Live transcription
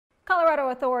Colorado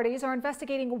authorities are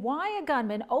investigating why a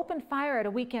gunman opened fire at a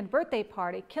weekend birthday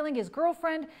party, killing his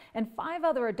girlfriend and 5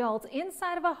 other adults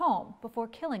inside of a home before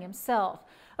killing himself.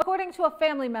 According to a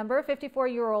family member,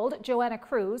 54-year-old Joana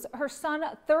Cruz, her son,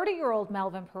 30-year-old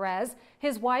Melvin Perez,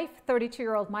 his wife,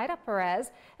 32-year-old Mayra Perez,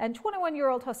 and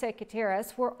 21-year-old Jose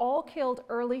Gutierrez were all killed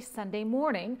early Sunday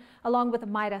morning, along with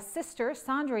Mayra's sister,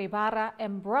 Sandra Ibarra,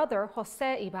 and brother,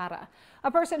 Jose Ibarra.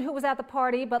 A person who was at the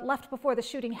party but left before the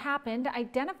shooting happened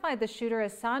identified the shooter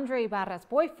as Sandra Ibarra's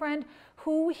boyfriend,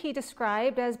 who he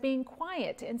described as being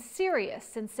quiet and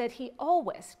serious and said he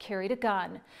always carried a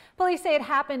gun. Police say it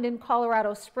happened in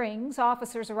Colorado Springs.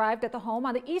 Officers arrived at the home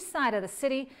on the east side of the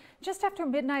city just after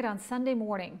midnight on Sunday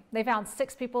morning. They found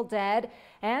 6 people dead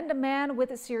and a man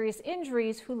with serious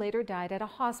injuries who later died at a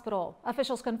hospital.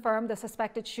 Officials confirmed the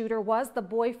suspected shooter was the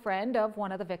boyfriend of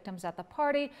one of the victims at the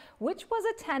party, which was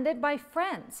attended by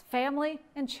friends, family,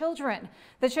 and children.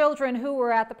 The children who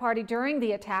were at the party during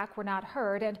the attack were not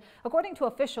hurt and, according to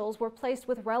officials, were placed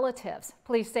with relatives.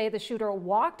 Police say the shooter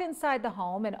walked inside the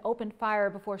home and opened fire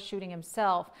before shooting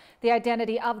himself. The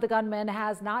identity of the gunman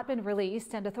has not been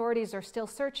released and authorities are still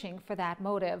searching for that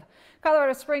motive.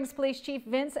 Colorado Springs Police Chief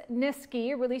Vince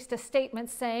Niski released a statement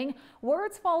saying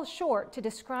words fall short to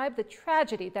describe the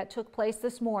tragedy that took place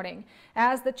this morning.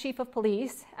 As the chief of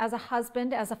police, as a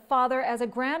husband, as a father, as a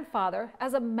grandfather,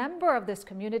 as a member of this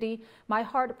community, my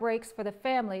heart breaks for the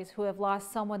families who have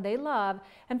lost someone they love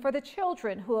and for the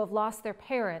children who have lost their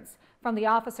parents. From the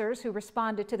officers who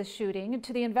responded to the shooting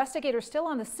to the investigators still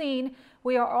on the scene,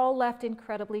 we are all left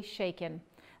incredibly shaken.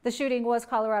 The shooting was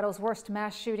Colorado's worst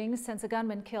mass shooting since a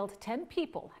gunman killed 10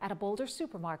 people at a Boulder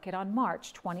supermarket on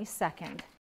March 22nd.